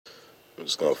I'm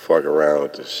just gonna fuck around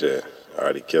with this shit. I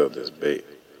already killed this bait.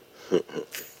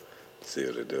 See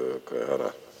what it do real quick. Hold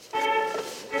on.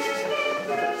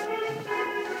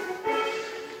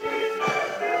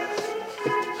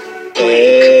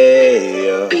 Hey,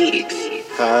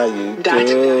 how you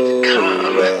doing?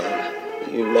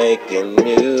 You making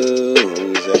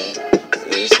music?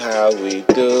 This how we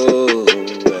do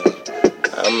it.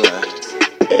 I'm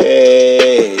like,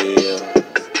 hey,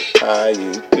 how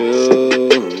you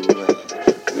doing?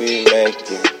 We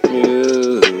making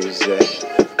music.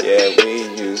 Yeah, we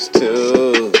used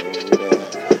to.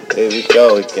 Yeah. Here we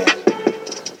go again.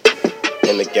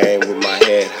 In the game with my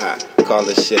head hot. Call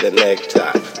this shit a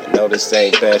necktie. I know this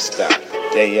ain't best style.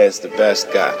 J.S. the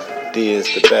best guy. D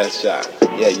is the best shot.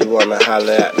 Yeah, you wanna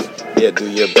holler at me? Yeah, do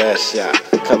your best shot.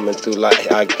 Coming through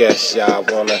like I guess y'all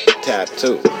wanna tap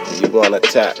too. You wanna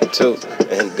tap too,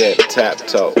 and then tap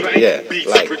toe. Yeah,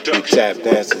 like you tap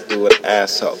dancing through an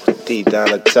asshole. D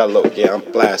Donatello, yeah,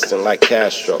 I'm blasting like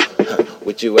Castro.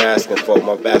 What you asking for?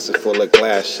 My basket full of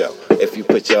glass show. If you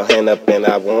put your hand up and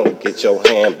I won't get your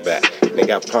hand back.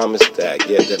 Nigga, I promise that,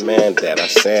 yeah, demand that, I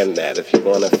sand that. If you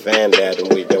wanna fan that, and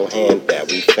with your hand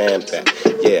that, we fan back.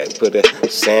 Yeah, put a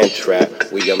sand trap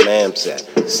where your man's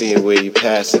at. See where you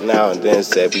pass it now and then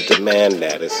said we demand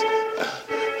that. It's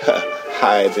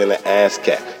higher than an ass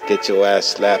cat. Get your ass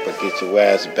slapped or get your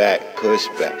ass back, push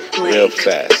back, real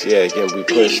fast. Yeah, we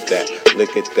push that.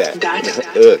 Look at that.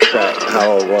 Crack. I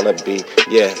don't wanna be,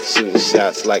 yeah, shooting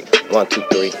shots like 1, 2,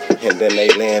 3. And then they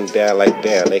laying down like,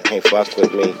 damn, they can't fuck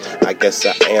with me. I guess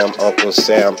I am Uncle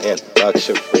Sam in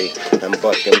luxury. I'm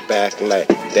bucking back like,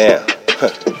 damn.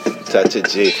 Touch a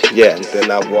G, yeah, and then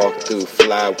I walk through,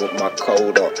 fly with my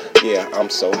coat on. Yeah, I'm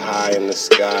so high in the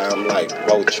sky, I'm like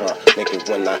Voltron. Nigga,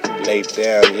 when I lay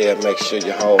down, yeah, make sure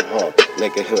you hold home.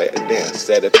 Nigga, damn,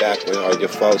 set it back with all your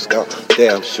folks gone.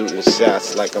 Damn, shooting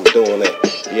shots like I'm doing it.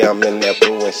 Yeah, I'm in there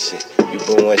booing shit. You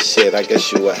booing shit, I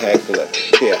guess you a heckler.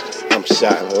 Yeah, I'm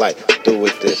shouting like, do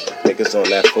with this. Niggas on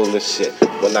that foolish shit.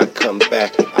 When I come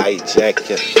back, I eject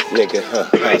ya. Nigga,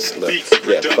 hustler.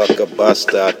 Yeah, fuck a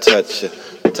buster, I touch ya.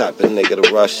 Type of nigga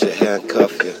to rush you,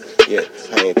 handcuff you. Yeah,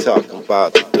 I ain't talking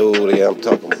about the dude, yeah, I'm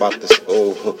talking about the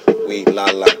school. We la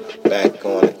back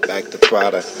on it, back to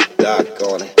Prada, Doc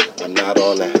on it. I'm not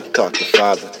on that, talk to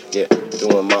father. Yeah,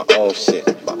 doing my own shit,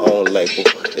 my own label.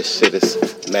 This shit is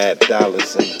mad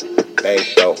dollars in the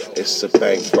bank though. It's a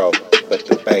bank bro, but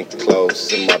the bank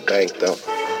closed in my bank though.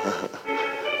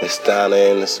 It's down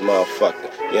there in this motherfucker.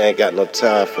 You ain't got no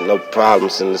time for no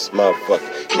problems in this motherfucker.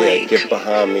 Yeah, get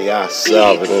behind me, I'll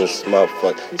solve it in this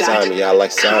motherfucker. Sign me out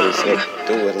like Simon's nigga.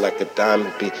 Do it like a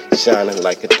diamond be, shining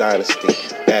like a dynasty.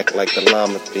 Act like the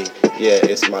llama be. Yeah,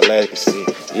 it's my legacy.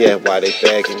 Yeah, why they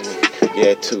begging me?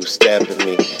 Yeah, two-stepping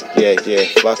me. Yeah,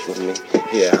 fuck with me.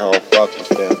 Yeah, I don't fuck with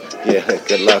them. Yeah,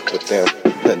 good luck with them.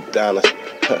 Donna,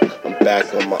 I'm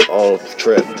back on my own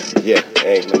trip. Yeah,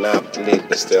 ain't monopoly,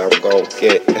 but still I'm gon'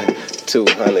 get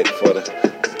 200 for the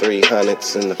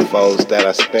 300s and the foes that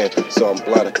I spent. So I'm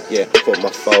blunted, yeah, for my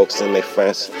folks and their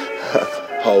friends.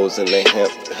 Hoes in their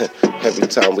hemp. Every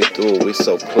time we do it, we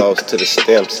so close to the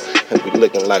stems. And we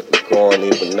looking like we growing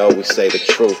even though we say the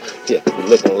truth. Yeah, we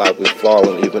looking like we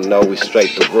falling even though we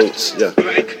straight the roots. Yeah,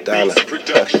 Donna,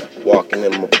 walking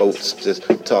in my boots, just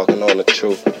talking on the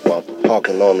truth while I'm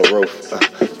hawking on the roof.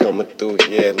 Coming through,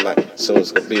 yeah, like soon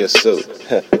it's gonna be a suit.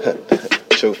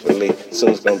 Truthfully,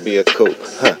 soon it's gonna be a coupe.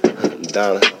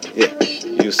 Donna, yeah,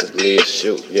 usually a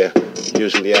shoot, yeah.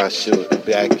 Usually I shoot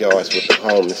backyards with the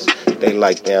homies. They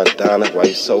like, damn, Donna, why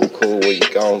you so cool, where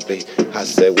you gon' be? I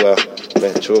said, well,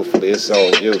 man, truthfully, it's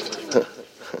on you.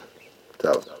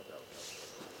 Tell them.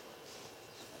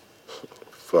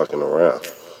 Fucking around.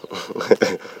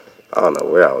 I don't know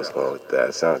where I was going with that.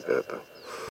 It sounds good, though.